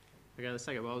Okay, let's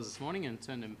take our Bibles this morning and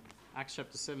turn to Acts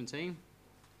chapter 17.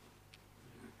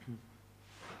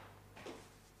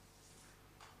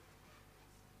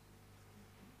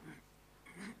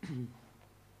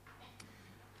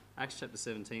 Acts chapter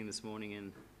 17 this morning,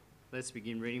 and let's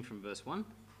begin reading from verse 1,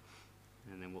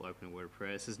 and then we'll open a word of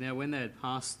prayer. It says, "Now when they had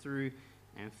passed through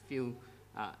Amphipolis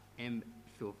and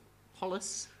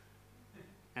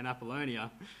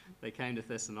Apollonia, they came to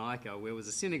Thessalonica, where was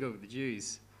a synagogue of the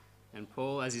Jews. And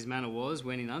Paul, as his manner was,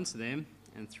 went in unto them,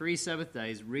 and 3 Sabbath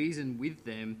days reasoned with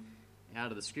them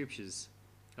out of the Scriptures,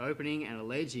 opening and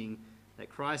alleging that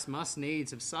Christ must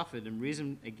needs have suffered and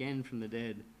risen again from the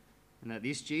dead, and that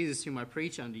this Jesus whom I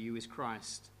preach unto you is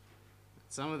Christ.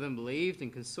 Some of them believed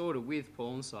and consorted with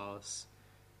Paul and Silas,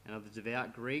 and of the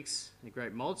devout Greeks a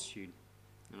great multitude,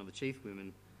 and of the chief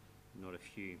women not a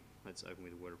few." Let's open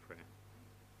with a word of prayer.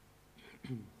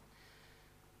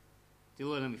 Dear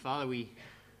Lord and Father, we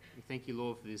thank you,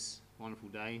 Lord, for this wonderful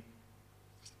day.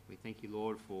 We thank you,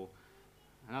 Lord, for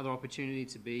another opportunity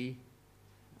to be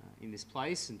in this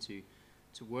place and to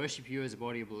worship you as a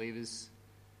body of believers,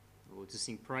 Lord, to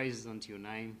sing praises unto your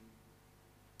name,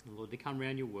 and Lord, to come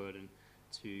around your word and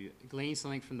to glean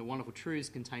something from the wonderful truths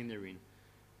contained therein.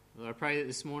 Lord, I pray that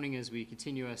this morning as we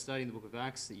continue our study in the book of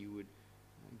Acts, that you would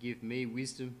give me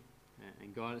wisdom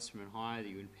and guidance from on high, that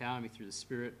you would empower me through the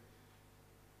Spirit,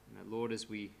 and that, Lord, as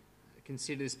we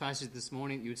consider this passage this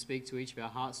morning, that you would speak to each of our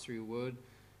hearts through your word.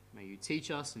 May you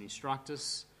teach us and instruct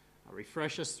us,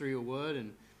 refresh us through your word,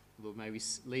 and Lord, may we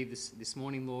leave this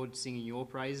morning, Lord, singing your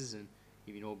praises and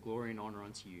giving all glory and honour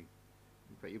unto you.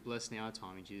 We pray you bless now our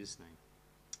time in Jesus' name.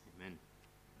 Amen.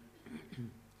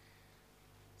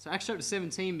 So Acts chapter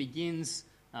 17 begins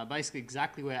basically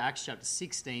exactly where Acts chapter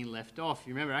 16 left off.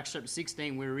 You remember Acts chapter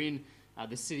 16, we were in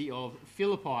the city of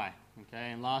Philippi,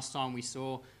 okay, and last time we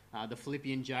saw the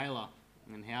Philippian jailer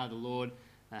and how the Lord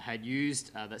had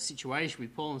used that situation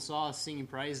with Paul and Silas singing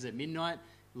praises at midnight.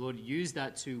 The Lord used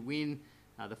that to win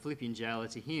the Philippian jailer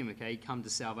to him, okay, come to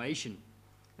salvation.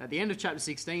 At the end of chapter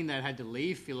 16, they had to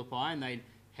leave Philippi and they'd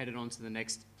headed on to the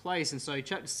next place. And so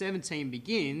chapter 17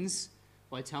 begins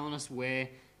by telling us where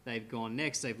they've gone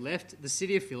next. They've left the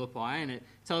city of Philippi, and it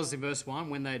tells us in verse 1,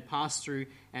 when they had passed through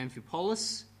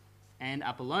Amphipolis and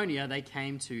Apollonia, they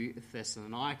came to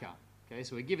Thessalonica. Okay,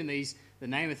 so we're given the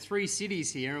name of 3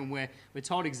 cities here, and we're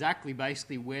told exactly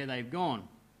basically where they've gone.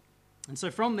 And so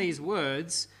from these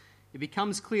words, it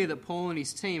becomes clear that Paul and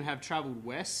his team have travelled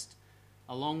west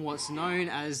along what's known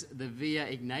as the Via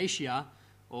Ignatia,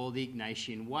 or the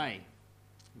Ignatian Way.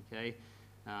 Okay,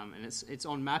 and it's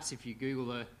on maps. If you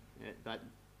Google that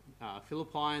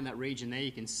Philippi and that region there,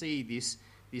 you can see this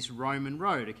Roman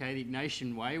road. Okay, the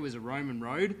Ignatian Way was a Roman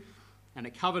road, and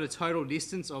it covered a total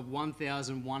distance of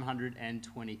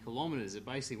 1,120 kilometres. It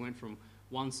basically went from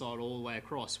one side all the way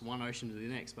across, one ocean to the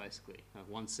next, basically.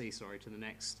 One sea, to the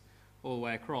next, all the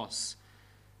way across.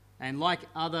 And like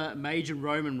other major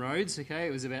Roman roads, okay,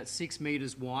 it was about 6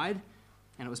 metres wide,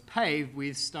 and it was paved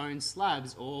with stone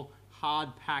slabs or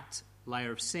hard-packed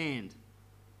layer of sand.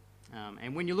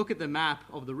 And when you look at the map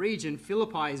of the region,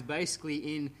 Philippi is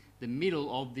basically in the middle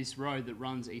of this road that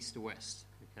runs east to west,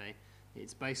 okay.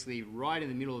 It's basically right in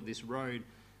the middle of this road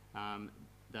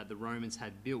that the Romans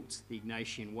had built, the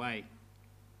Ignatian Way.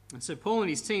 And so Paul and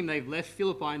his team, they've left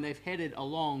Philippi and they've headed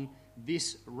along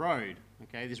this road,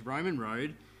 okay, this Roman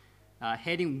road,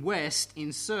 heading west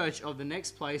in search of the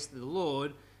next place that the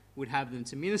Lord would have them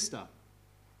to minister.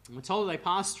 And we're told they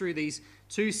passed through these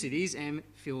 2 cities,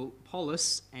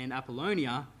 Amphipolis and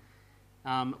Apollonia,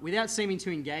 without seeming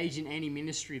to engage in any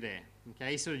ministry there.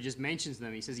 Okay, he sort of just mentions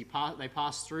them. He says they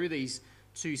passed through these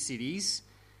 2 cities.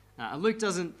 Luke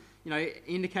doesn't,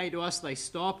 indicate to us they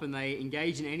stop and they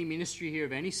engage in any ministry here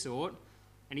of any sort.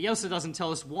 And he also doesn't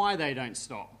tell us why they don't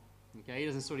stop. Okay, he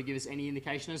doesn't sort of give us any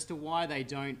indication as to why they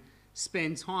don't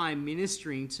spend time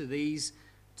ministering to these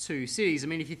 2 cities. I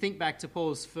mean, if you think back to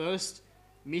Paul's first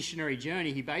missionary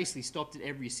journey, he basically stopped at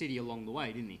every city along the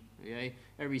way, didn't he? Okay,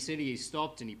 every city he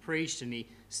stopped and he preached and he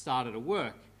started a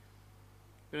work.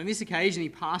 But on this occasion, he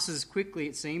passes quickly,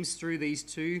 it seems, through these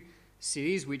 2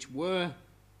 cities, which were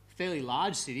fairly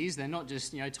large cities. They're not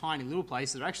just, tiny little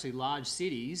places. They're actually large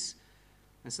cities.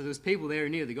 And so there was people there who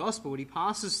knew the gospel, but he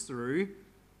passes through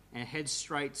and heads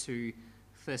straight to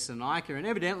Thessalonica. And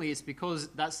evidently it's because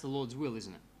that's the Lord's will,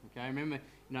 isn't it? Okay, remember,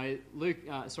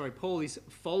 Paul is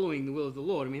following the will of the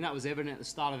Lord. I mean, that was evident at the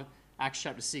start of Acts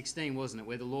chapter 16, wasn't it?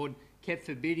 Where the Lord kept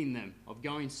forbidding them of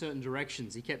going certain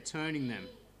directions. He kept turning them,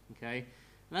 okay?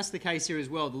 And that's the case here as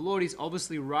well. The Lord is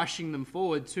obviously rushing them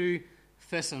forward to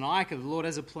Thessalonica. The Lord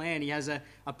has a plan. He has a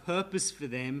purpose for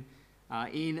them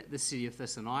in the city of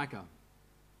Thessalonica.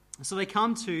 So they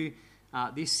come to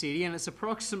this city, and it's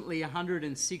approximately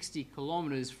 160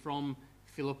 kilometres from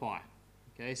Philippi.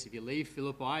 Okay, so if you leave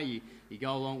Philippi, you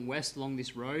go along west along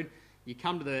this road, you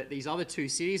come to these other two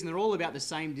cities, and they're all about the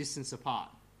same distance apart.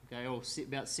 Okay, or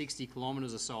about 60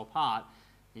 kilometres or so apart,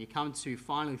 and you come to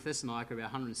finally Thessalonica about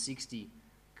 160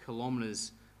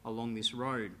 kilometres along this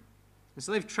road. And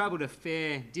so they've travelled a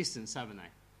fair distance, haven't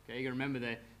they? Okay, you got to remember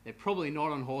they're probably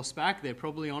not on horseback, they're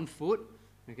probably on foot.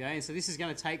 Okay, and so this is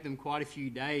going to take them quite a few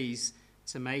days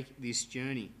to make this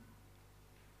journey.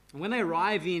 And when they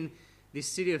arrive in this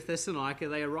city of Thessalonica,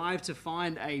 they arrive to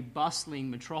find a bustling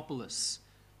metropolis.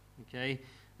 Okay,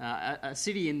 a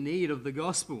city in need of the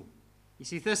gospel. You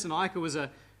see, Thessalonica was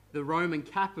the Roman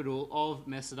capital of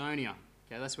Macedonia.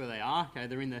 Okay, that's where they are. Okay,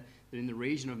 they're in the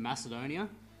region of Macedonia.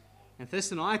 And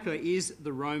Thessalonica is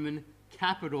the Roman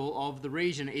capital of the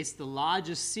region. It's the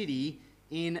largest city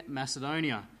in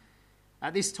Macedonia.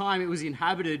 At this time, it was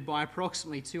inhabited by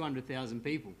approximately 200,000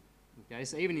 people. Okay,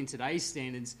 so even in today's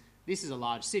standards, this is a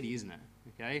large city, isn't it?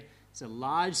 Okay, it's a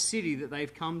large city that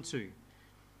they've come to.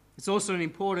 It's also an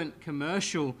important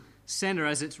commercial centre,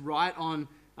 as it's right on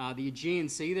the Aegean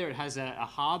Sea there. It has a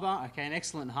harbour, okay, an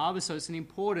excellent harbour, so it's an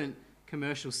important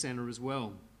commercial centre as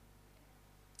well.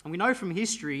 And we know from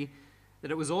history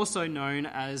that it was also known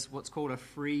as what's called a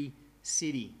free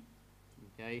city.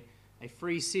 Okay, a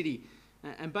free city.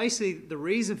 And basically the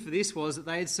reason for this was that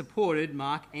they had supported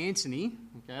Mark Antony.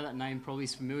 Okay, that name probably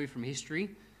is familiar from history.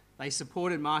 They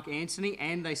supported Mark Antony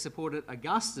and they supported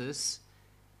Augustus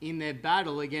in their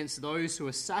battle against those who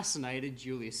assassinated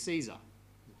Julius Caesar.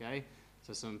 Okay,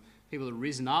 so some people had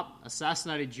risen up,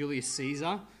 assassinated Julius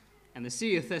Caesar, and the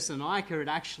city of Thessalonica had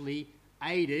actually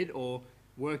aided or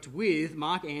worked with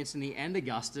Mark Antony and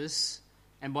Augustus,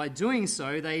 and by doing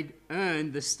so, they'd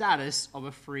earned the status of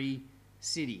a free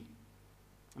city.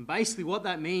 And basically what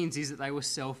that means is that they were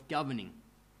self-governing.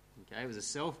 Okay, it was a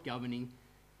self-governing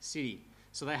city.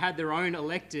 So they had their own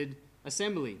elected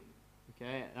assembly,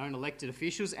 okay, their own elected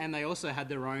officials, and they also had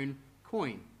their own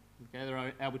coin. Okay, they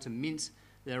were able to mint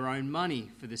their own money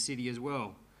for the city as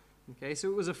well. Okay, so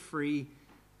it was a free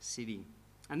city.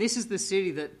 And this is the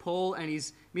city that Paul and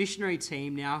his missionary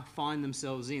team now find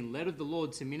themselves in, led of the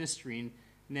Lord to ministry in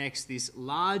next, this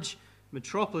large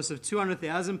metropolis of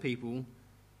 200,000 people.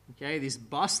 Okay, this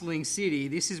bustling city,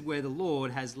 this is where the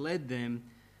Lord has led them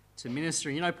to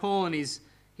ministry. You know, Paul and his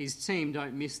team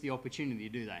don't miss the opportunity,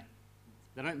 do they?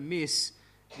 They don't miss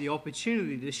the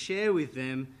opportunity to share with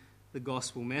them the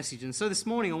gospel message. And so this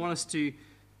morning I want us to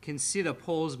consider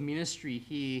Paul's ministry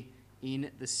here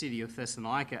in the city of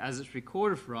Thessalonica as it's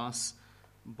recorded for us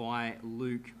by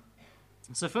Luke.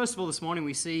 So first of all, this morning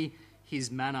we see his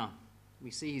manner.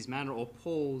 We see his manner, or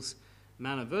Paul's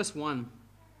manner. Verse 1,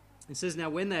 it says, "Now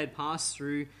when they had passed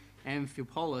through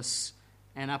Amphipolis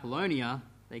and Apollonia,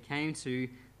 they came to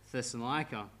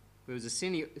Thessalonica, where was a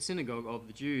synagogue of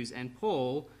the Jews. And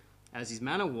Paul, as his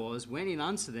manner was, went in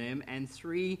unto them, and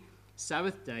 3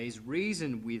 Sabbath days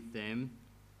reasoned with them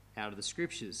out of the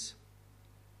Scriptures."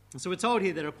 And so we're told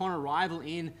here that upon arrival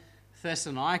in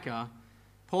Thessalonica,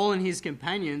 Paul and his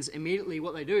companions, immediately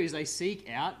what they do is they seek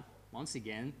out, once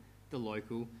again, the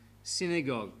local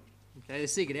synagogue. Okay, they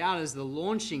seek it out as the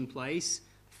launching place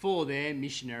for their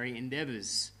missionary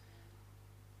endeavours.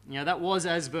 Now that was,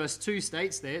 as verse 2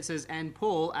 states there, it says, "And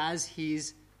Paul as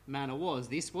his manner was."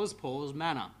 This was Paul's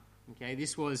manner. Okay,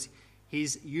 this was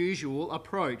his usual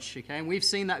approach. Okay, and we've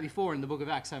seen that before in the book of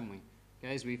Acts, haven't we?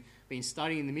 Okay, as we've been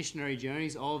studying the missionary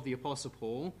journeys of the Apostle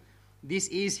Paul, this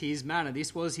is his manner.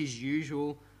 This was his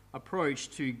usual approach,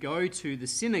 to go to the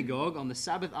synagogue on the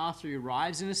Sabbath after he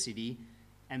arrives in a city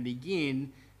and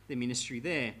begin the ministry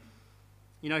there.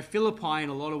 You know, Philippi in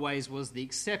a lot of ways was the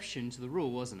exception to the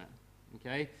rule, wasn't it?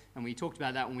 Okay, and we talked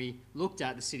about that when we looked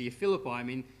at the city of Philippi. I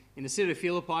mean, in the city of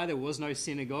Philippi there was no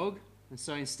synagogue, and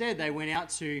so instead they went out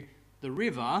to the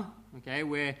river, okay,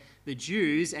 where the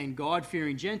Jews and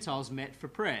God-fearing Gentiles met for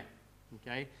prayer.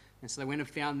 Okay, and so they went and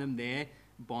found them there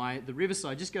by the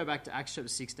riverside. Just go back to Acts chapter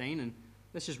 16 and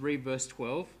let's just read verse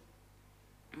 12.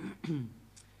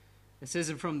 It says,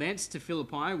 "And from thence to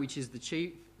Philippi, which is the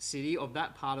chief city of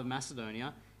that part of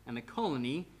Macedonia, and a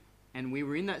colony, and we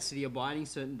were in that city abiding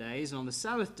certain days, and on the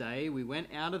Sabbath day we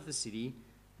went out of the city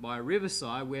by a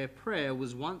riverside where prayer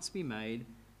was once to be made,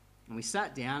 and we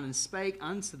sat down and spake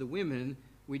unto the women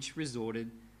which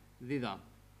resorted thither."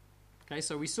 Okay,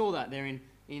 so we saw that there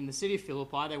in the city of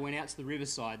Philippi. They went out to the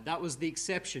riverside. That was the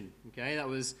exception. Okay, that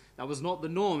was not the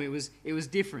norm. It was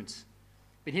different.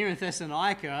 But here in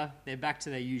Thessalonica, they're back to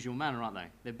their usual manner, aren't they?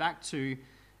 They're back to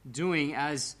doing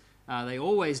as they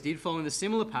always did, following the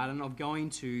similar pattern of going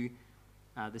to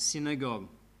the synagogue.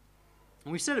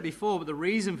 And we've said it before, but the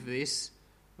reason for this,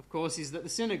 of course, is that the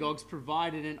synagogues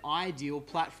provided an ideal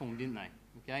platform, didn't they?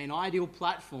 Okay, an ideal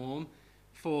platform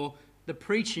for the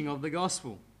preaching of the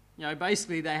gospel.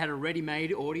 Basically they had a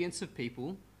ready-made audience of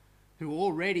people who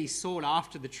already sought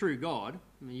after the true God.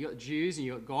 I mean, you've got Jews and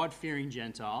you've got God-fearing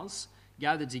Gentiles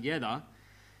gathered together.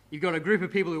 You've got a group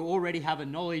of people who already have a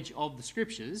knowledge of the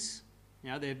Scriptures.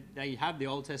 They have the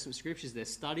Old Testament Scriptures. They're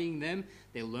studying them.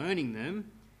 They're learning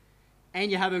them. And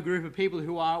you have a group of people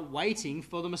who are waiting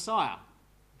for the Messiah.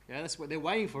 Okay, that's what they're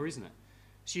waiting for, isn't it?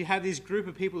 So you have this group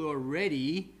of people who are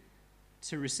ready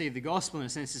to receive the gospel. In a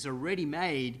sense, it's a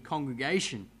ready-made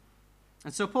congregation.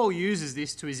 And so Paul uses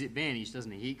this to his advantage,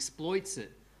 doesn't he? He exploits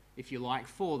it, if you like,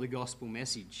 for the gospel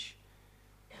message.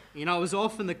 It was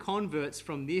often the converts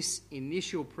from this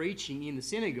initial preaching in the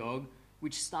synagogue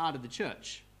which started the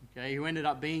church, okay, who ended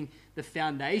up being the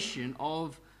foundation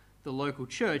of the local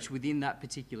church within that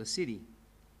particular city.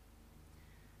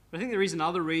 But I think there is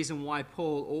another reason why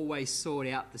Paul always sought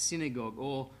out the synagogue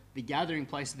or the gathering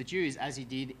place of the Jews as he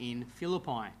did in Philippi.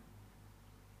 And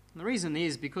the reason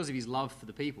is because of his love for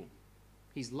the people.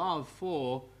 His love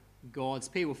for God's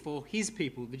people, for his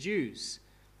people, the Jews.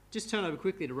 Just turn over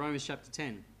quickly to Romans chapter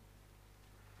 10.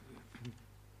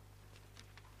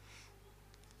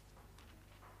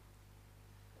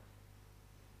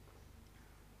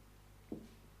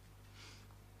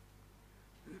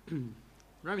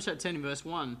 Romans chapter 10 and verse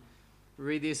 1, we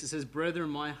read this. It says, "Brethren,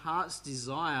 my heart's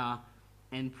desire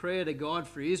and prayer to God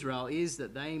for Israel is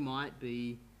that they might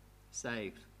be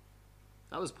saved."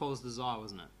 That was Paul's desire,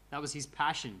 wasn't it? That was his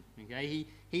passion. Okay,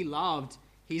 he loved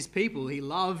his people. He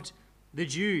loved the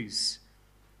Jews.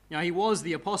 He was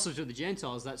the apostle to the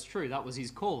Gentiles. That's true. That was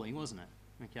his calling, wasn't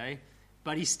it? Okay,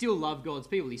 but he still loved God's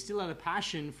people. He still had a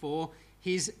passion for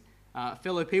his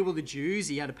fellow people, the Jews.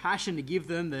 He had a passion to give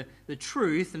them the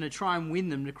truth and to try and win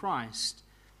them to Christ.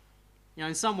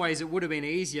 In some ways, it would have been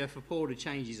easier for Paul to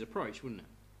change his approach, wouldn't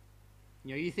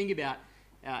it? You think about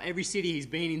every city he's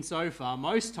been in so far.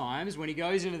 Most times when he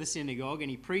goes into the synagogue and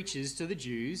he preaches to the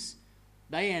Jews,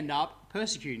 they end up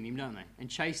persecuting him, don't they? And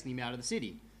chasing him out of the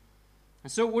city.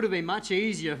 And so it would have been much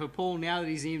easier for Paul, now that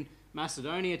he's in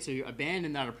Macedonia, to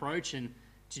abandon that approach and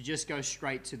to just go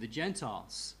straight to the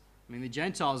Gentiles. I mean, the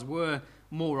Gentiles were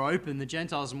more open. The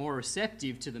Gentiles were more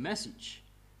receptive to the message.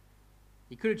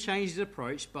 He could have changed his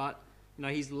approach, but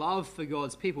his love for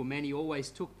God's people meant he always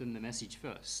took them the message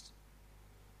first.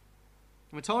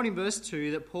 And we're told in verse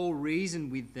 2 that Paul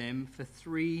reasoned with them for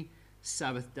 3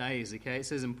 Sabbath days. Okay, it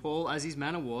says, "And Paul, as his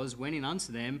manner was, went in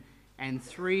unto them, and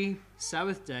 3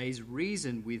 Sabbath days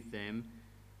reasoned with them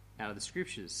out of the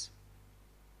Scriptures."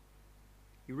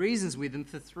 He reasons with them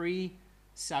for 3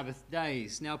 Sabbath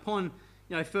days. Now, upon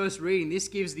first reading, this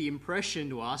gives the impression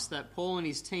to us that Paul and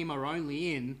his team are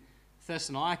only in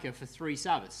Thessalonica for 3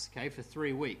 Sabbaths, okay, for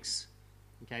 3 weeks,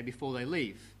 okay, before they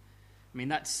leave. I mean,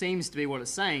 that seems to be what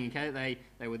it's saying, okay?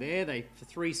 They were there, for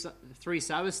three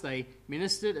Sabbaths they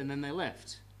ministered, and then they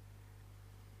left.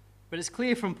 But it's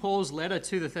clear from Paul's letter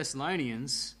to the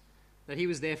Thessalonians that he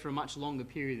was there for a much longer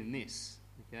period than this,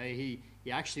 okay?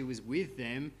 He actually was with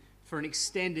them for an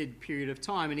extended period of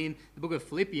time. And in the book of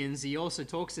Philippians, he also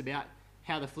talks about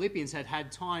how the Philippians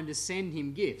had time to send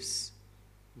him gifts.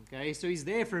 Okay, so he's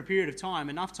there for a period of time,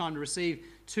 enough time to receive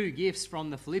 2 gifts from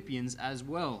the Philippians as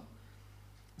well.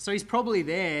 So he's probably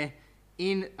there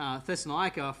in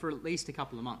Thessalonica for at least a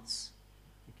couple of months.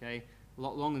 Okay, a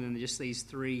lot longer than just these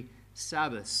 3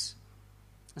 Sabbaths.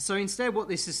 So instead, what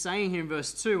this is saying here in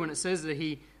verse 2, when it says that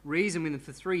he reasoned with them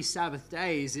for 3 Sabbath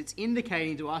days, it's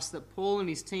indicating to us that Paul and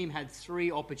his team had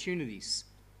 3 opportunities.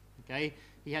 Okay,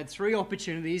 he had 3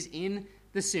 opportunities in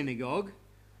the synagogue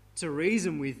to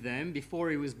reason with them before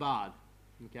he was barred.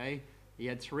 Okay, he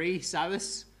had 3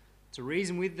 Sabbaths to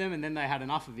reason with them, and then they had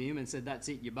enough of him and said, "That's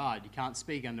it, you're barred. You can't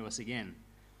speak unto us again."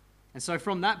 And so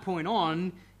from that point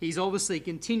on, he's obviously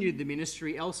continued the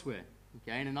ministry elsewhere,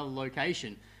 okay, in another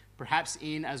location, perhaps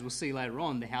in, as we'll see later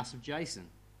on, the house of Jason.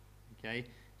 Okay,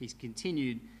 he's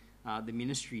continued the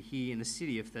ministry here in the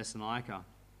city of Thessalonica.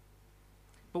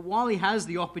 But while he has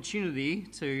the opportunity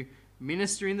to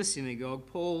minister in the synagogue,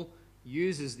 Paul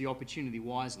uses the opportunity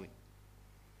wisely.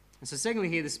 And so secondly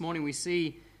here this morning we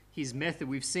see his method.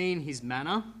 We've seen his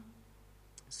manner.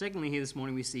 Secondly here this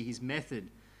morning we see his method.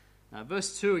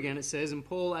 Verse 2 again, it says, "And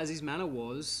Paul, as his manner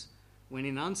was, went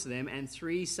in unto them, and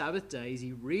 3 Sabbath days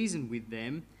he reasoned with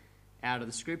them out of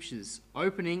the Scriptures,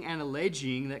 opening and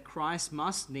alleging that Christ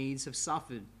must needs have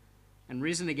suffered and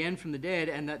risen again from the dead,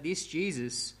 and that this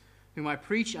Jesus, whom I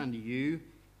preach unto you,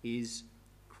 is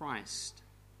Christ."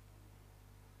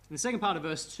 In the second part of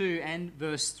verse 2 and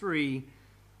verse 3,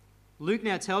 Luke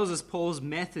now tells us Paul's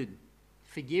method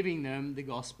for giving them the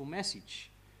gospel message.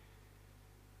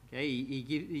 Okay,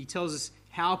 he tells us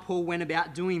how Paul went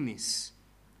about doing this.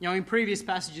 In previous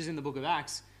passages in the book of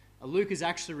Acts, Luke has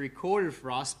actually recorded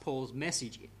for us Paul's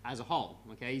message as a whole.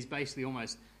 Okay, he's basically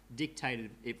almost dictated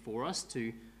it for us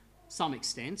to some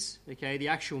extent. Okay, the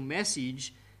actual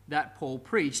message that Paul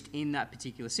preached in that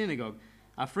particular synagogue.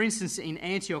 For instance, in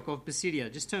Antioch of Pisidia,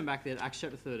 just turn back there to Acts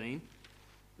chapter 13.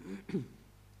 I'm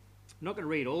not going to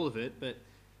read all of it, but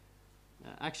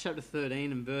Acts chapter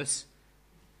 13 and verse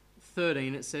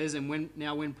 13, it says, "And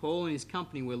when Paul and his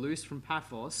company were loosed from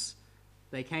Paphos,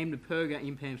 they came to Perga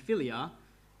in Pamphylia,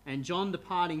 and John,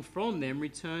 departing from them,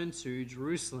 returned to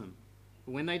Jerusalem.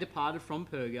 But when they departed from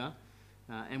Perga,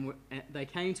 they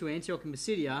came to Antioch in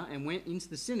Pisidia, and went into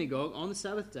the synagogue on the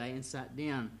Sabbath day and sat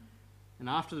down. And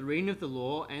after the reading of the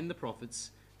law and the prophets,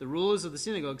 the rulers of the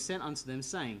synagogue sent unto them,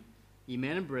 saying, Ye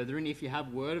men and brethren, if ye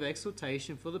have word of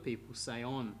exhortation for the people, say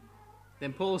on.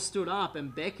 Then Paul stood up,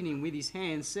 and beckoning with his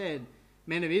hand, said,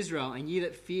 Men of Israel, and ye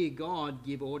that fear God,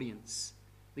 give audience.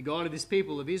 The God of this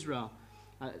people of Israel,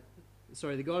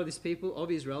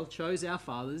 chose our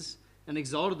fathers, and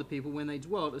exalted the people when they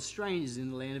dwelt as strangers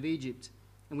in the land of Egypt.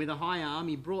 And with a high arm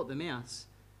he brought them out.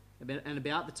 And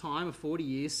about the time of 40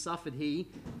 years suffered he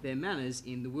their manners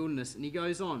in the wilderness." And he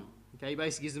goes on. Okay, he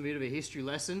basically gives them a bit of a history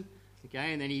lesson.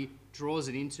 Okay, and then he draws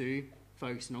it into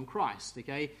focusing on Christ.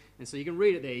 Okay, and so you can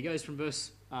read it there. He goes from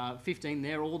verse 15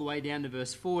 there all the way down to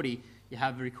verse 40. You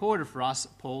have recorded for us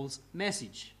Paul's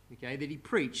message, okay, that he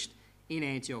preached in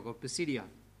Antioch of Pisidia.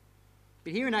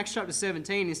 But here in Acts chapter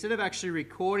 17, instead of actually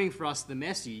recording for us the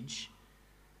message,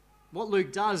 what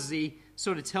Luke does is he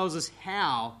sort of tells us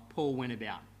how Paul went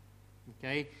about,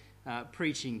 okay,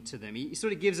 preaching to them. He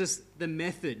sort of gives us the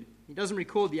method. He doesn't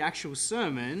record the actual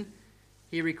sermon.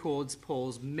 He records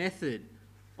Paul's method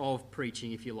of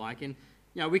preaching, if you like. And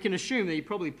we can assume that he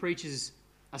probably preaches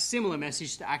a similar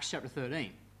message to Acts chapter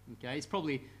 13. Okay, it's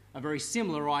probably a very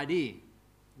similar idea.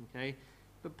 Okay,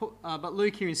 but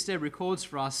Luke here instead records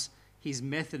for us his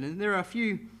method, and there are a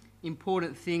few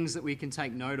important things that we can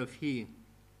take note of here.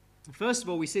 First of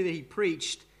all, we see that he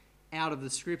preached out of the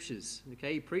Scriptures.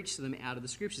 Okay, he preached to them out of the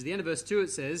Scriptures. At the end of verse 2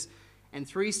 it says, "And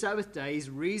 3 Sabbath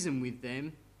days reasoned with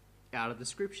them out of the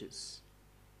Scriptures."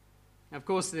 Now, of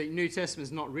course, the New Testament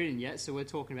is not written yet, so we're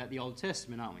talking about the Old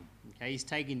Testament, aren't we? Okay, he's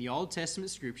taking the Old Testament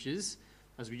Scriptures,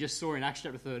 as we just saw in Acts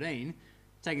chapter 13,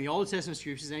 taking the Old Testament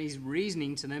Scriptures and he's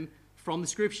reasoning to them from the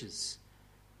Scriptures.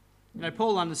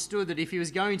 Paul understood that if he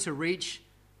was going to reach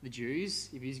the Jews,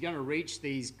 if he was going to reach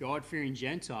these God-fearing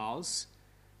Gentiles,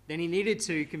 then he needed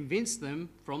to convince them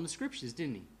from the Scriptures,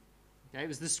 didn't he? Okay, it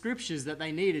was the Scriptures that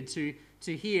they needed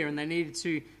to hear and they needed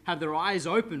to have their eyes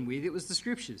open with. It was the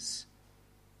Scriptures.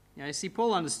 See,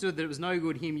 Paul understood that it was no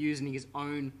good him using his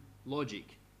own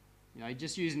logic.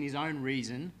 Just using his own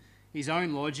reason, his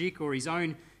own logic, or his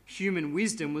own human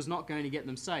wisdom was not going to get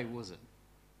them saved, was it?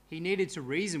 He needed to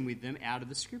reason with them out of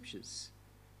the Scriptures.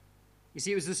 You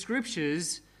see, it was the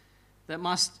Scriptures that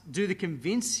must do the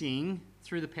convincing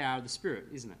through the power of the Spirit,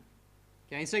 isn't it?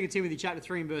 Okay, in 2 Timothy chapter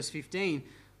 3 and verse 15,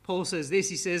 Paul says this.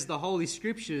 He says, "The Holy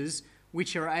Scriptures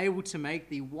which are able to make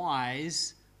thee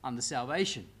wise unto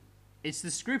salvation." It's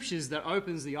the Scriptures that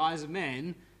opens the eyes of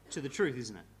men to the truth,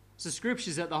 isn't it? It's the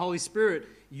Scriptures that the Holy Spirit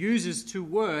uses to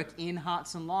work in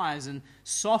hearts and lives and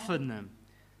soften them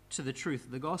to the truth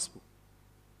of the gospel.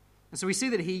 And so we see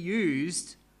that he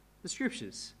used the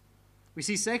Scriptures. We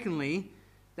see, secondly,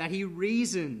 that he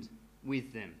reasoned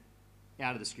with them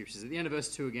out of the Scriptures. At the end of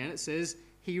verse 2 again, it says,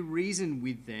 he reasoned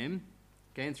with them,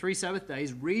 okay, in 3 Sabbath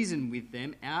days, reasoned with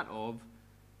them out of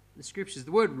the Scriptures.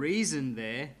 The word reason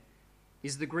there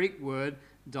is the Greek word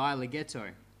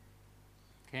dialegeto.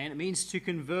 Okay, and it means to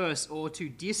converse or to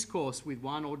discourse with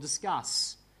one or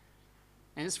discuss.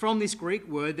 And it's from this Greek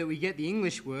word that we get the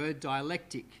English word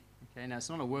dialectic. Okay, now it's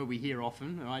not a word we hear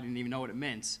often, and I didn't even know what it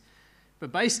meant.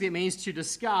 But basically it means to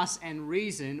discuss and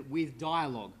reason with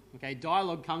dialogue. Okay,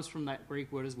 dialogue comes from that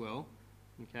Greek word as well.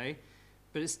 Okay,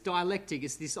 but it's dialectic.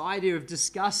 It's this idea of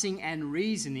discussing and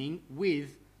reasoning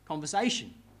with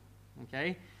conversation.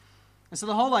 Okay, and so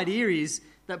the whole idea is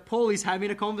that Paul is having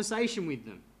a conversation with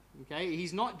them. Okay,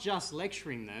 he's not just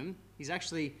lecturing them, he's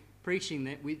actually preaching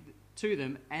to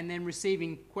them and then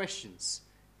receiving questions,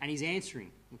 and he's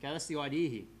answering. Okay, that's the idea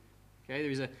here. Okay,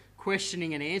 there is a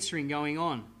questioning and answering going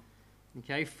on,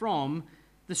 okay, from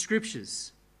the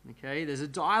Scriptures. Okay, there's a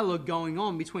dialogue going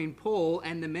on between Paul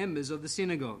and the members of the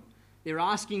synagogue. They're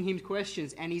asking him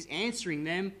questions and he's answering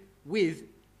them with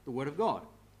the Word of God,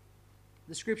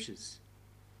 the Scriptures.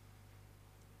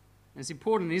 And it's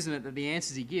important, isn't it, that the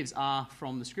answers he gives are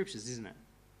from the Scriptures, isn't it?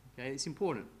 Okay, it's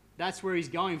important. that's where he's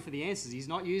going for the answers. He's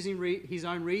not using his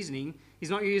own reasoning. He's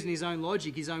not using his own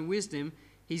logic, his own wisdom.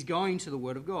 He's going to the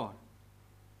Word of God.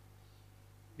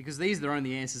 Because these are the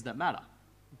only answers that matter.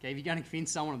 Okay, if you're going to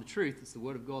convince someone of the truth, it's the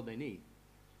Word of God they need.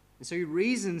 And so he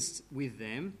reasons with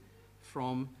them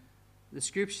from the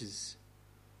Scriptures.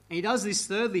 And he does this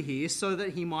thirdly here so that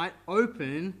he might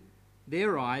open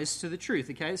their eyes to the truth.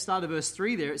 Okay, at the start of verse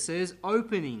 3 there it says,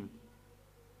 opening.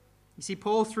 You see,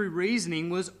 Paul through reasoning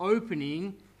was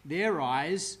opening their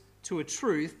eyes to a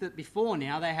truth that before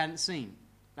now they hadn't seen.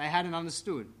 They hadn't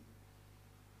understood.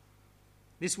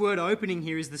 This word opening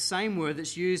here is the same word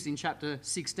that's used in chapter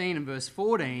 16 and verse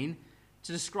 14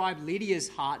 to describe Lydia's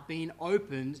heart being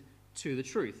opened to the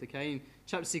truth. Okay, in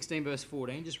chapter 16 verse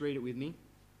 14, just read it with me.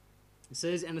 It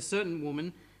says, and a certain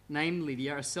woman named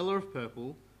Lydia, a seller of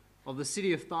purple, of the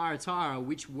city of Thyatira,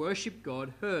 which worshipped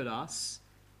God, heard us,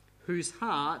 whose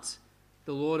heart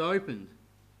the Lord opened,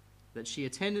 that she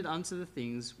attended unto the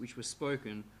things which were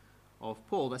spoken of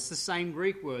Paul. That's the same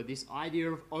Greek word, this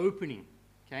idea of opening.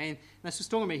 Okay, and that's what's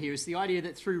talking about here. It's the idea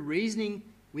that through reasoning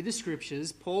with the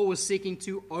Scriptures, Paul was seeking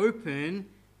to open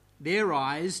their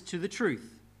eyes to the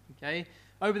truth. Okay,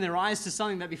 open their eyes to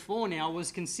something that before now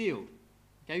was concealed.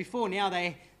 Okay, before now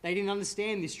they didn't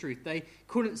understand this truth. They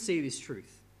couldn't see this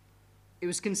truth. It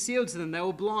was concealed to them. They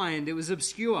were blind. It was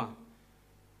obscure.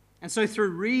 And so through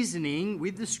reasoning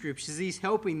with the Scriptures, he's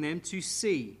helping them to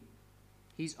see.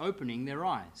 He's opening their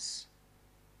eyes.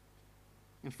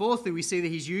 And fourthly, we see that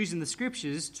he's using the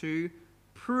Scriptures to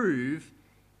prove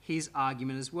his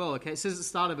argument as well. Okay, it says at the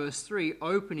start of verse 3,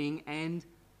 opening and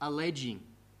alleging.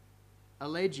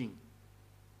 Alleging.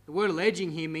 The word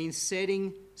alleging here means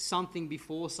setting something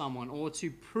before someone or to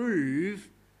prove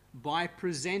by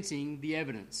presenting the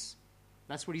evidence.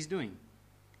 That's what he's doing.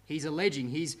 He's alleging,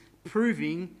 he's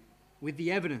proving with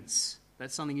the evidence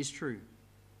that something is true.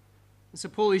 And so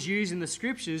Paul is using the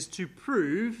Scriptures to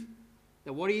prove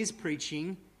that what he is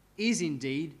preaching is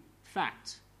indeed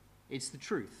fact. It's the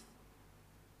truth.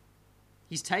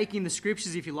 He's taking the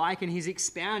Scriptures, if you like, and he's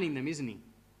expounding them, isn't he?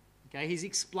 Okay, he's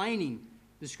explaining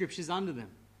the Scriptures under them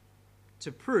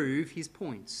to prove his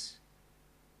points.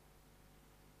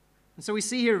 And so we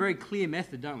see here a very clear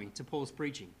method, don't we, to Paul's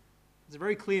preaching. There's a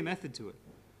very clear method to it.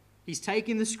 He's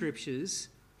taking the Scriptures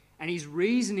and he's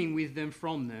reasoning with them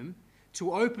from them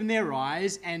to open their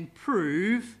eyes and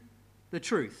prove the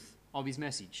truth of his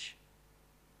message.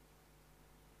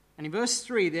 And in verse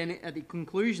 3, then at the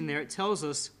conclusion there, it tells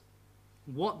us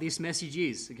what this message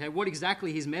is. Okay, what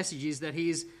exactly his message is that he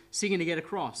is seeking to get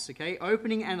across. Okay,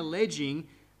 opening and alleging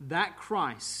that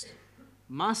Christ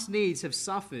must needs have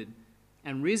suffered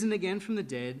and risen again from the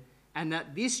dead, and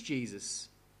that this Jesus,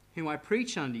 whom I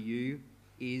preach unto you,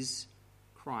 is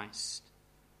Christ.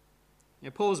 Now,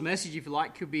 Paul's message, if you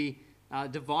like, could be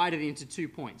divided into 2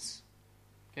 points.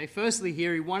 Okay, firstly,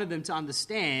 here he wanted them to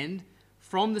understand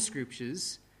from the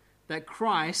Scriptures that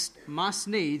Christ must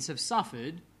needs have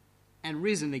suffered and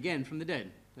risen again from the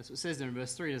dead. That's what it says there in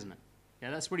verse 3, doesn't it?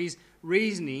 Okay, that's what he's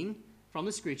reasoning from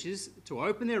the Scriptures to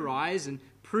open their eyes and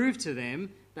prove to them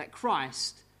that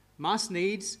Christ must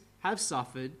needs have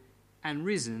suffered and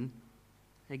risen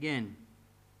again.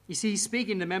 You see, he's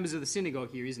speaking to members of the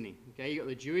synagogue here, isn't he? Okay, you got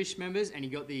the Jewish members and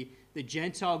you got the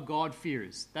Gentile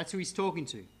God-fearers. That's who he's talking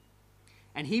to.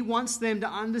 And he wants them to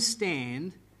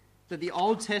understand that the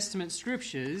Old Testament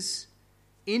Scriptures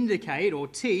indicate or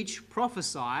teach,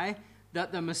 prophesy,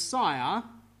 that the Messiah,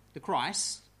 the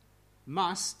Christ,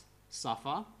 must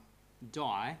suffer,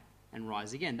 die, and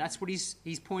rise again. That's what he's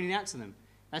pointing out to them.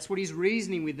 That's what he's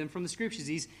reasoning with them from the Scriptures.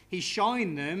 He's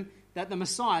showing them that the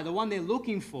Messiah, the one they're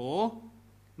looking for,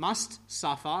 must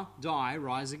suffer, die,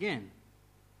 rise again.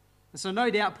 And so no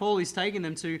doubt Paul is taking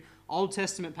them to Old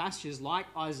Testament passages like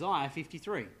Isaiah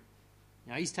 53.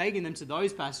 Now, he's taking them to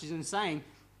those passages and saying,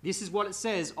 this is what it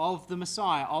says of the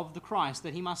Messiah, of the Christ,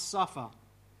 that he must suffer.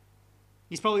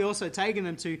 He's probably also taken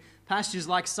them to passages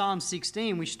like Psalm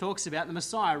 16, which talks about the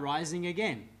Messiah rising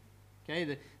again.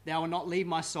 Okay, thou wilt not leave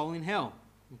my soul in hell.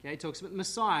 Okay, it talks about the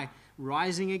Messiah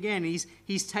rising again.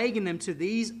 He's taken them to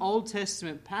these Old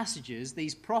Testament passages,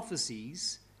 these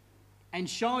prophecies, and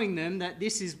showing them that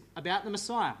this is about the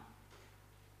Messiah.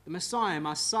 The Messiah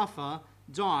must suffer,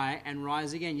 die, and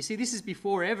rise again. You see, this is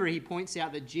before ever he points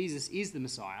out that Jesus is the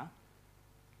Messiah.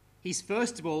 He's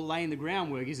first of all laying the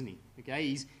groundwork, isn't he?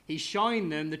 Okay, he's showing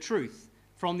them the truth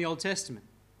from the Old Testament,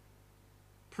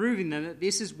 proving them that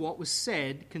this is what was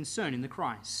said concerning the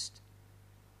Christ.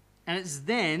 And it's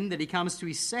then that he comes to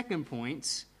his second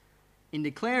point in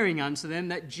declaring unto them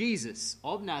that Jesus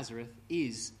of Nazareth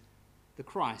is the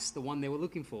Christ, the one they were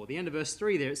looking for. The end of verse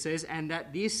 3 there, it says, and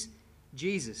that this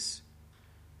Jesus,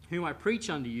 whom I preach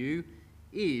unto you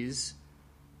is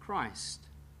Christ.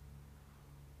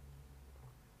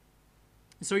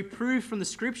 So he proved from the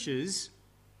Scriptures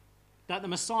that the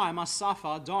Messiah must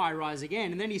suffer, die, rise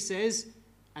again. And then he says,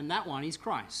 and that one is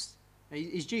Christ.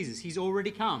 Is Jesus. He's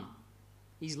already come.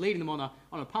 He's leading them on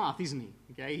a path, isn't he?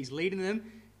 Okay, he's leading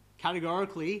them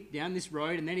categorically down this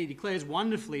road, and then he declares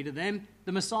wonderfully to them,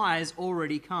 the Messiah has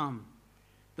already come.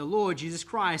 The Lord Jesus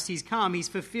Christ, he's come, he's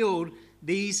fulfilled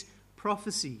these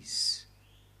prophecies.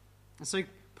 And so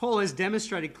Paul has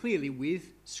demonstrated clearly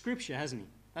with Scripture, hasn't he?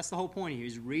 That's the whole point here,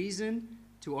 is reason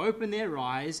to open their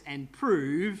eyes and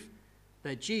prove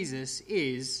that Jesus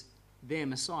is their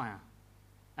Messiah.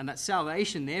 And that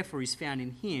salvation, therefore, is found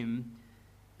in him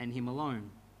and him alone.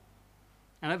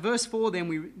 And at verse 4,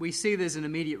 then, we see there's an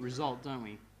immediate result, don't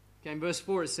we? Okay, in verse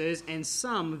 4 it says, and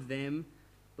some of them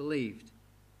believed,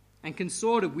 and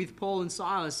consorted with Paul and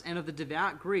Silas, and of the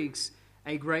devout Greeks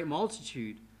a great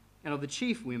multitude, and of the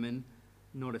chief women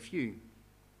not a few.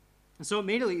 And so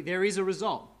immediately there is a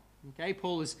result. Okay,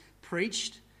 Paul has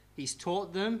preached, he's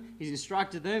taught them, he's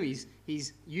instructed them,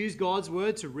 he's used God's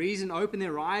word to reason, open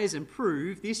their eyes and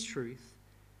prove this truth.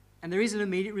 And there is an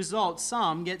immediate result.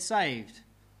 Some get saved.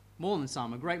 More than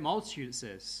some, a great multitude it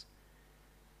says.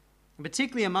 And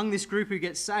particularly among this group who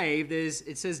get saved,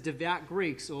 it says devout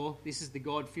Greeks, or this is the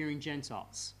God-fearing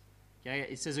Gentiles. Okay,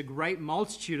 it says a great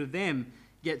multitude of them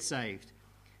get saved.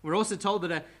 We're also told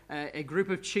that a group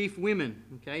of chief women,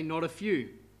 okay, not a few.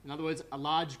 In other words, a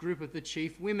large group of the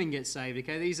chief women get saved.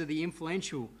 Okay, these are the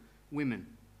influential women,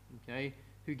 okay,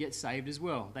 who get saved as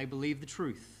well. They believe the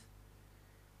truth.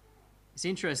 It's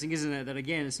interesting, isn't it, that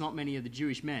again, it's not many of the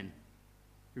Jewish men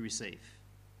who receive.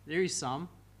 There is some,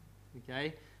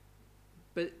 okay,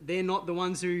 but they're not the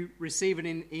ones who receive it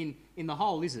in the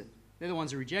whole, is it? They're the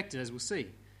ones who reject it, as we'll see.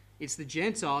 It's the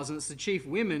Gentiles and it's the chief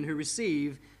women who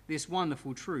receive this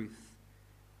wonderful truth.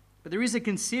 But there is a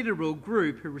considerable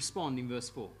group who respond in verse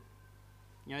 4.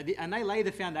 You know, and they lay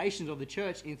the foundations of the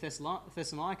church in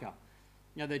Thessalonica.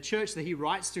 You know, the church that he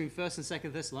writes to in 1st and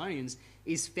 2nd Thessalonians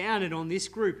is founded on this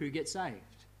group who get saved.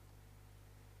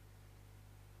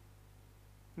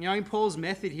 You know, in Paul's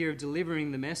method here of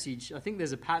delivering the message, I think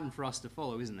there's a pattern for us to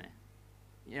follow, isn't there?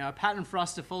 You know, a pattern for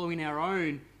us to follow in our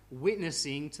own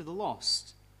witnessing to the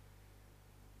lost.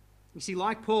 You see,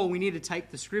 like Paul, we need to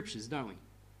take the Scriptures, don't we?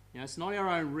 You know, it's not our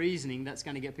own reasoning that's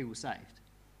going to get people saved.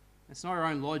 It's not our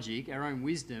own logic, our own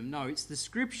wisdom. No, it's the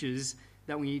Scriptures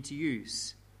that we need to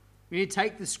use. We need to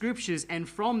take the Scriptures, and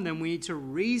from them we need to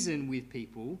reason with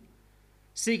people,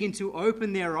 seeking to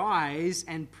open their eyes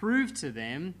and prove to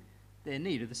them their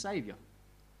need of a Saviour.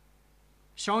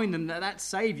 Showing them that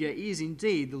Saviour is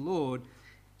indeed the Lord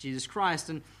Jesus Christ.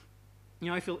 And, you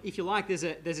know, if you like, there's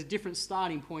a different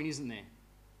starting point, isn't there,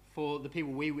 for the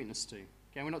people we witness to.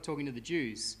 Okay, we're not talking to the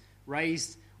Jews,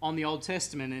 raised on the Old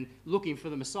Testament and looking for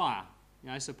the Messiah. You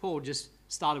know, so Paul just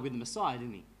started with the Messiah,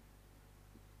 didn't he?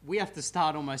 We have to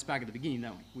start almost back at the beginning,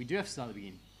 don't we? We do have to start at the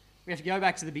beginning. We have to go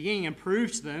back to the beginning and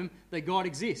prove to them that God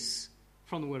exists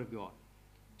from the Word of God.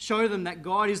 Show them that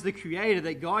God is the Creator,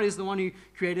 that God is the one who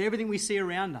created everything we see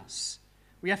around us.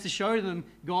 We have to show them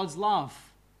God's love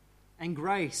and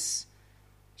grace.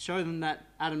 Show them that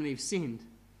Adam and Eve sinned,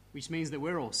 which means that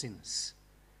we're all sinners.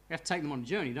 We have to take them on a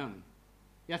journey, don't we?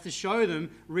 You have to show them,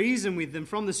 reason with them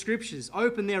from the Scriptures,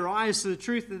 open their eyes to the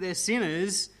truth that they're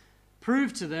sinners,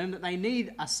 prove to them that they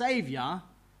need a Saviour,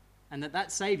 and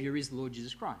that Saviour is the Lord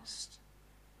Jesus Christ.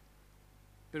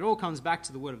 But it all comes back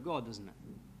to the Word of God, doesn't it?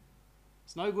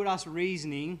 It's no good us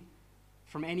reasoning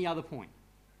from any other point.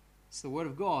 It's the Word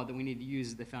of God that we need to use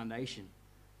as the foundation.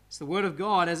 It's the Word of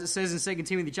God, as it says in 2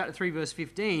 Timothy chapter 3, verse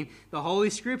 15, the Holy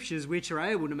Scriptures which are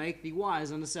able to make thee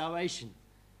wise unto salvation.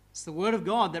 It's the Word of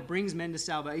God that brings men to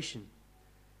salvation.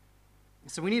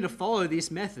 So we need to follow this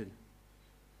method.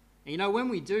 And you know, when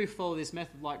we do follow this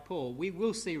method like Paul, we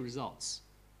will see results.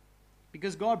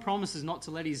 Because God promises not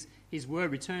to let his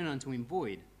word return unto him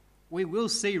void. We will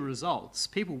see results.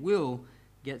 People will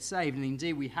get saved. And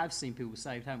indeed, we have seen people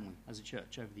saved, haven't we, as a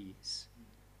church over the years.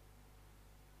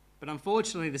 But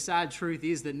unfortunately, the sad truth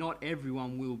is that not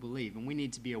everyone will believe. And we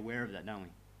need to be aware of that, don't we?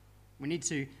 We need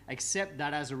to accept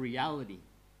that as a reality.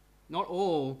 Not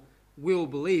all will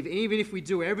believe. Even if we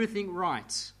do everything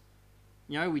right,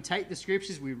 you know, we take the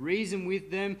Scriptures, we reason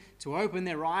with them to open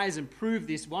their eyes and prove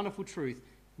this wonderful truth.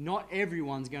 Not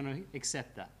everyone's going to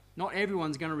accept that. Not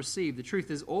everyone's going to receive the truth.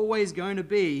 There's always going to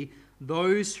be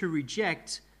those who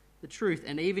reject the truth.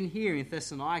 And even here in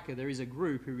Thessalonica, there is a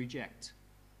group who reject.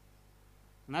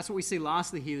 And that's what we see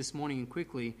lastly here this morning, and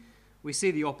quickly, we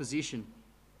see the opposition.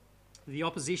 The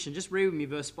opposition, just read with me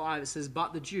verse 5, it says,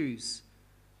 but the Jews,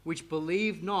 which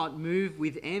believed not, moved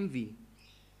with envy,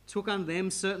 took unto them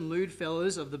certain lewd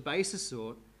fellows of the baser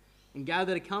sort, and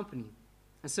gathered a company,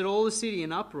 and set all the city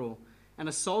in uproar, and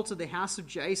assaulted the house of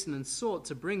Jason, and sought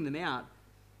to bring them out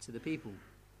to the people.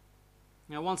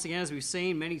 Now, once again, as we've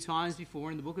seen many times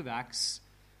before in the book of Acts,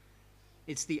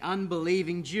 it's the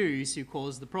unbelieving Jews who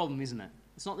cause the problem, isn't it?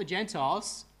 It's not the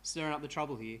Gentiles stirring up the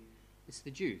trouble here. It's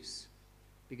the Jews,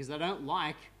 because they don't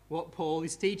like what Paul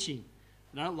is teaching.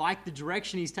 They don't like the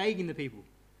direction he's taking the people.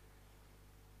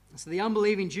 So the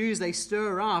unbelieving Jews, they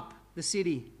stir up the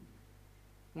city.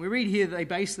 And we read here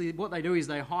that what they do is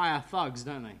they hire thugs,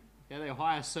 don't they? Okay, they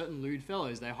hire certain lewd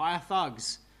fellows. They hire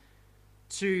thugs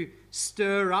to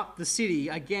stir up the city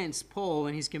against Paul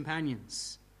and his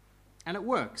companions. And it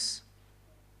works.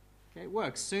 Okay, it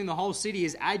works. Soon the whole city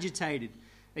is agitated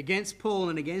against Paul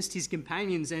and against his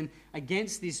companions and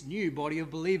against this new body of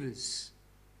believers.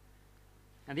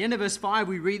 At the end of verse 5,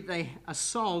 we read they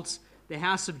assault the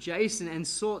house of Jason and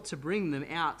sought to bring them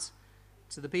out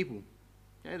to the people.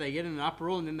 Okay, they get in an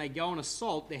uproar and then they go and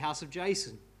assault the house of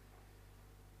Jason.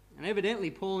 And evidently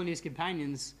Paul and his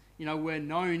companions, were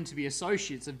known to be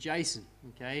associates of Jason.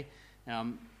 Okay,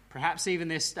 perhaps even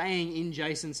they're staying in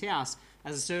Jason's house.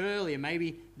 As I said earlier,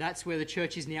 maybe that's where the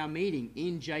church is now meeting,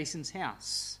 in Jason's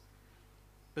house.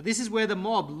 But this is where the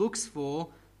mob looks for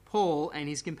Paul and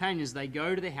his companions. They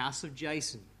go to the house of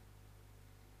Jason.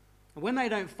 And when they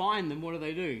don't find them, what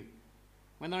do?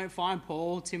 When they don't find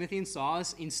Paul, Timothy and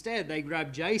Silas, instead they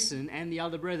grab Jason and the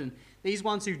other brethren, these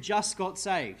ones who just got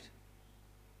saved.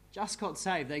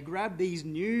 They grab these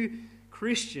new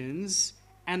Christians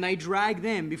and they drag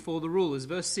them before the rulers.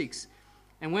 Verse 6,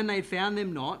 and when they found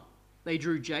them not, they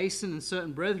drew Jason and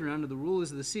certain brethren unto the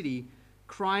rulers of the city,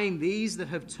 crying, these that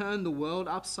have turned the world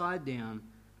upside down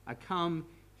are come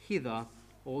hither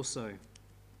also.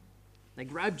 They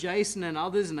grab Jason and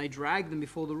others and they drag them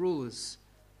before the rulers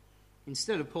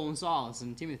instead of Paul and Silas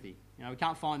and Timothy. We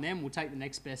can't find them, we'll take the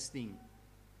next best thing.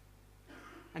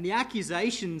 And the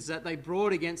accusations that they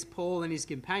brought against Paul and his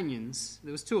companions,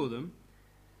 there was two of them.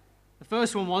 The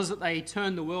first one was that they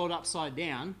turned the world upside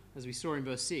down, as we saw in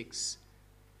verse 6.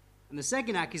 And the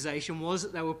second accusation was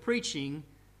that they were preaching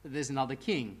that there's another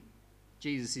king.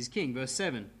 Jesus is king, verse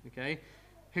 7, okay?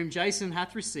 Whom Jason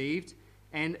hath received,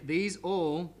 and these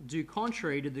all do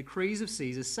contrary to the decrees of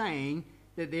Caesar, saying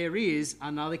that there is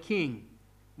another king,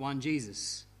 one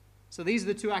Jesus. So these are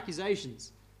the two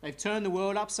accusations. They've turned the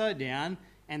world upside down,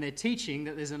 and they're teaching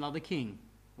that there's another king,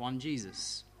 one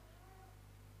Jesus.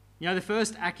 The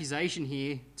first accusation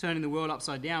here, turning the world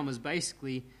upside down, was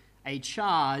basically a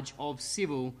charge of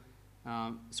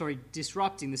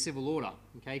disrupting the civil order,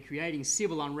 okay, creating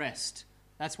civil unrest.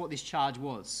 That's what this charge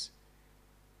was.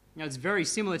 It's very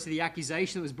similar to the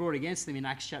accusation that was brought against them in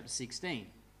Acts chapter 16.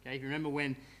 Okay, if you remember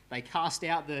when they cast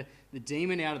out the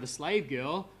demon out of the slave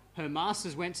girl, her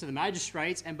masters went to the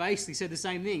magistrates and basically said the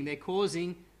same thing. They're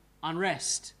causing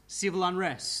unrest, civil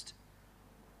unrest.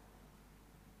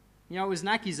 It was an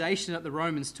accusation that the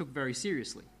Romans took very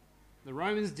seriously. The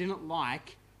Romans didn't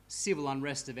like civil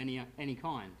unrest of any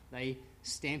kind. They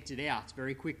stamped it out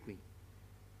very quickly.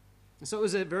 And so it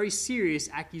was a very serious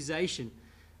accusation.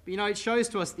 But it shows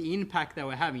to us the impact they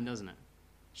were having, doesn't it?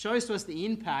 It shows to us the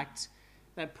impact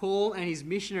that Paul and his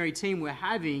missionary team were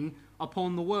having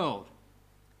upon the world.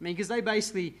 Because they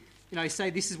basically, say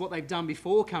this is what they've done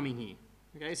before coming here.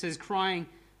 Okay, it says crying,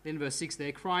 then verse 6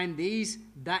 there, crying, these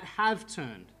that have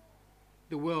turned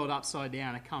the world upside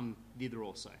down are come thither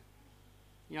also.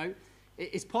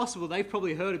 It's possible they've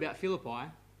probably heard about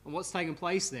Philippi and what's taken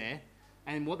place there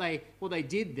and what they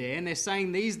did there, and they're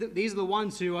saying these are the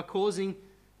ones who are causing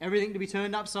everything to be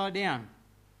turned upside down.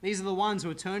 These are the ones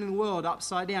who are turning the world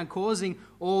upside down, causing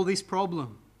all this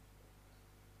problem.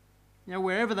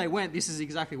 Wherever they went, this is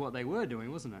exactly what they were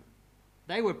doing, wasn't it?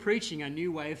 They were preaching a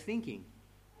new way of thinking.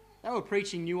 They were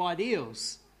preaching new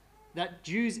ideals, that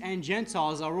Jews and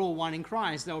Gentiles are all one in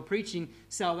Christ. They were preaching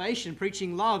salvation,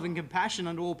 preaching love and compassion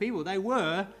unto all people. They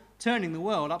were turning the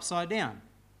world upside down.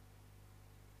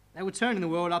 They were turning the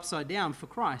world upside down for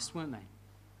Christ, weren't they?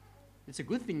 It's a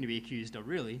good thing to be accused of,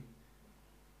 really.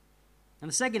 And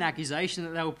the second accusation,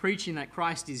 that they were preaching that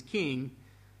Christ is king,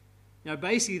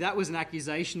 basically that was an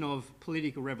accusation of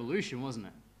political revolution, wasn't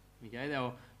it? Okay, they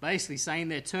were basically saying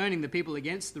they're turning the people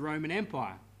against the Roman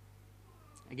Empire,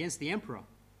 against the emperor.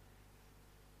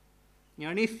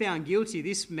 And if found guilty,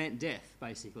 this meant death,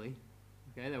 basically.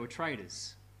 Okay, they were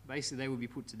traitors. Basically, they would be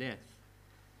put to death.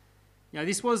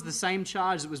 This was the same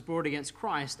charge that was brought against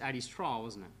Christ at his trial,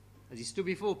 wasn't it? As he stood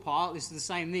before Pilate, this is the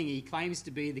same thing. He claims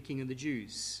to be the King of the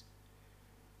Jews.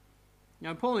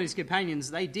 Paul and his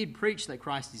companions, they did preach that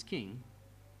Christ is king.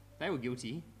 They were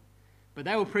guilty. But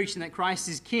they were preaching that Christ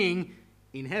is king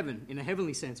in heaven, in a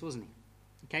heavenly sense, wasn't he?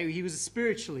 Okay, he was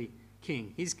spiritually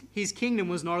king. His kingdom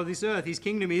was not of this earth. His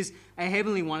kingdom is a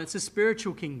heavenly one. It's a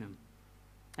spiritual kingdom.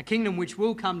 A kingdom which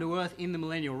will come to earth in the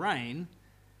millennial reign.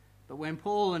 But when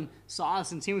Paul and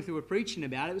Silas and Timothy were preaching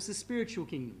about it, it was the spiritual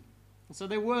kingdom. And so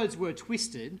their words were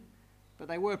twisted, but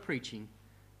they were preaching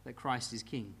that Christ is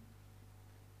king.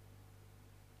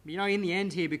 But in the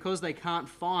end here, because they can't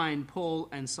find Paul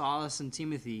and Silas and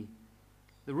Timothy,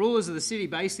 the rulers of the city,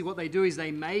 basically what they do is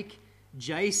they make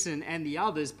Jason and the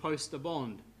others post a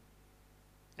bond.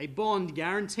 A bond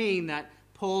guaranteeing that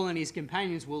Paul and his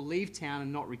companions will leave town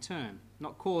and not return,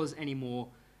 not cause any more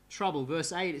trouble.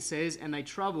 Verse 8, it says, "And they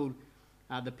troubled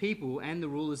the people and the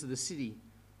rulers of the city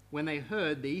when they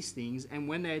heard these things, and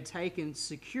when they had taken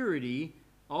security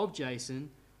of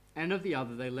Jason and of the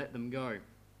other, they let them go."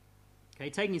 Okay,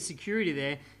 taking security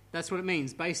there, that's what it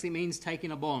means. Basically, it means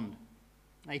taking a bond.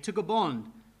 They took a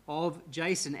bond of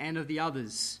Jason and of the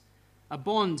others. A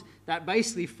bond that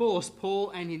basically forced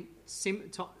Paul,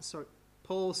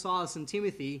 Silas, and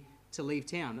Timothy to leave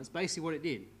town. That's basically what it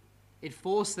did. It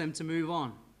forced them to move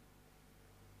on.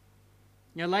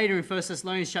 Later in 1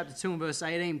 Thessalonians chapter 2 and verse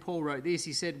 18, Paul wrote this.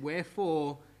 He said,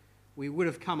 "Wherefore we would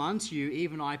have come unto you,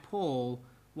 even I, Paul,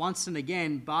 once and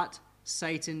again, but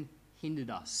Satan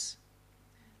hindered us."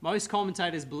 Most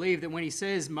commentators believe that when he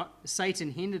says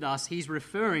Satan hindered us, he's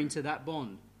referring to that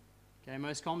bond. Okay,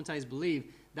 most commentators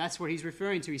believe that's what he's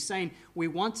referring to. He's saying, we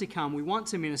want to come, we want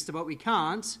to minister, but we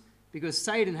can't because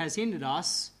Satan has hindered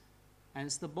us, and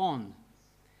it's the bond.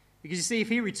 Because you see, if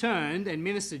he returned and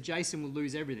ministered, Jason would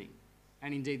lose everything,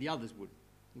 and indeed the others would.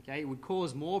 Okay, it would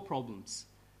cause more problems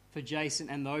for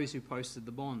Jason and those who posted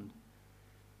the bond.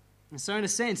 And so in a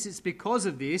sense, it's because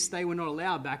of this they were not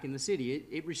allowed back in the city.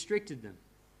 It restricted them.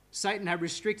 Satan had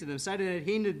restricted them. Satan had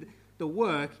hindered the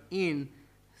work in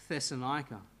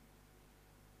Thessalonica.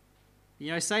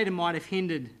 Satan might have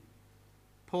hindered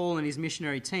Paul and his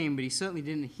missionary team, but he certainly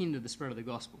didn't hinder the spread of the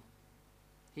gospel.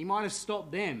 He might have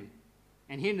stopped them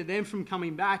and hindered them from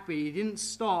coming back, but he didn't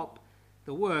stop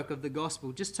the work of the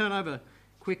gospel. Just turn over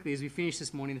quickly as we finish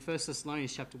this morning to 1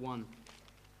 Thessalonians chapter 1.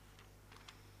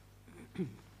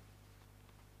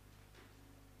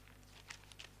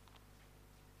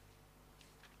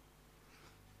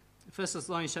 1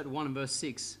 Thessalonians chapter 1 and verse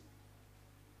 6.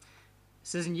 It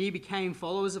says, "And ye became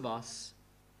followers of us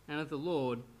and of the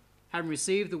Lord, having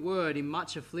received the word in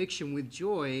much affliction with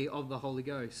joy of the Holy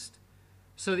Ghost,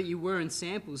 so that you were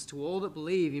ensamples to all that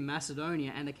believe in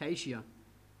Macedonia and Achaia.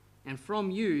 And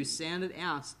from you sounded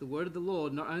out the word of the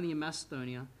Lord, not only in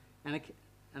Macedonia and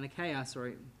Achaia,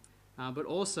 but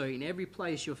also in every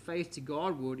place your faith to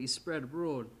Godward is spread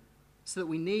abroad, so that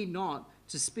we need not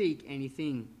to speak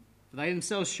anything. For they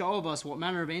themselves show of us what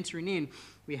manner of entering in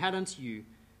we had unto you,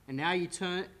 and now you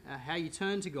turn how you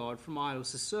turn to God from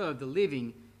idols to serve the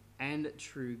living and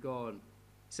true God." It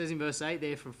says in verse 8,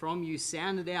 "Therefore from you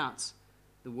sounded out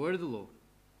the word of the Lord."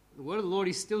 The word of the Lord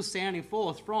is still sounding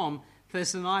forth from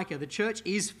Thessalonica. The church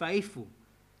is faithful.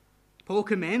 Paul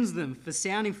commends them for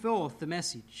sounding forth the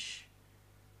message.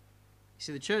 You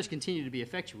see, the church continued to be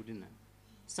effectual, didn't it?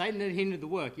 Satan had hindered the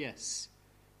work, yes,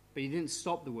 but he didn't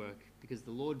stop the work, because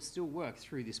the Lord still worked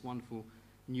through this wonderful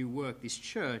new work, this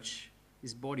church,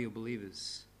 this body of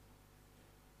believers.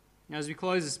 Now, as we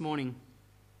close this morning,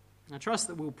 I trust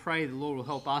that we'll pray the Lord will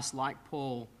help us, like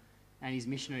Paul and his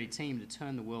missionary team, to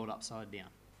turn the world upside down.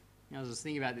 As I was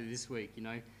thinking about it this week,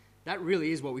 that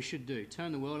really is what we should do,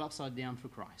 turn the world upside down for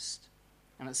Christ.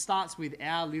 And it starts with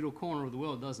our little corner of the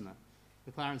world, doesn't it?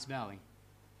 The Clarence Valley.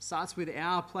 It starts with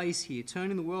our place here,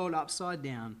 turning the world upside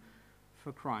down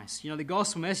for Christ. The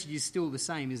gospel message is still the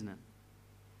same, isn't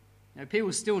it?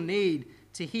 People still need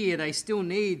to hear, they still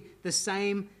need the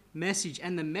same message,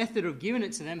 and the method of giving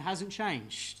it to them hasn't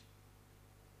changed.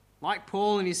 Like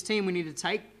Paul and his team, we need to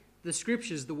take the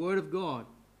scriptures, the word of God,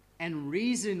 and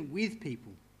reason with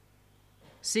people,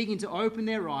 seeking to open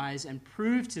their eyes and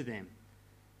prove to them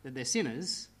that they're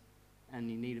sinners and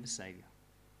in need of a Saviour,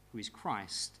 who is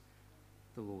Christ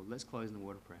the Lord. Let's close in the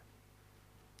word of prayer.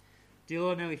 Dear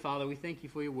Lord and Heavenly Father, we thank you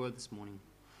for your word this morning.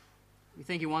 We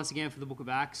thank you once again for the book of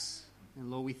Acts. And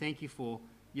Lord, we thank you for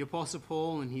the Apostle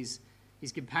Paul and his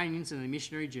companions in the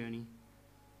missionary journey.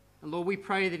 And Lord, we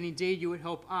pray that indeed you would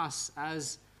help us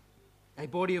as a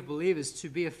body of believers to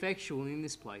be effectual in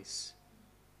this place.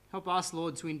 Help us,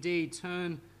 Lord, to indeed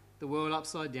turn the world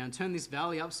upside down, turn this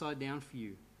valley upside down for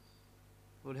you.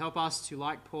 Lord, help us to,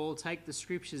 like Paul, take the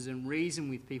scriptures and reason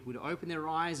with people, to open their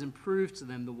eyes and prove to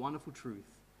them the wonderful truth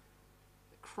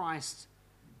that Christ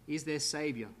is their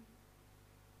Saviour.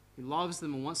 He loves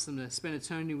them and wants them to spend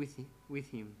eternity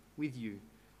with him, with you.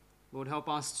 Lord, help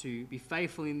us to be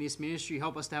faithful in this ministry.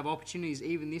 Help us to have opportunities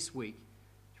even this week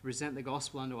to present the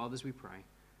gospel unto others, we pray.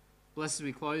 Bless as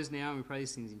we close now, and we pray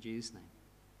these things in Jesus' name.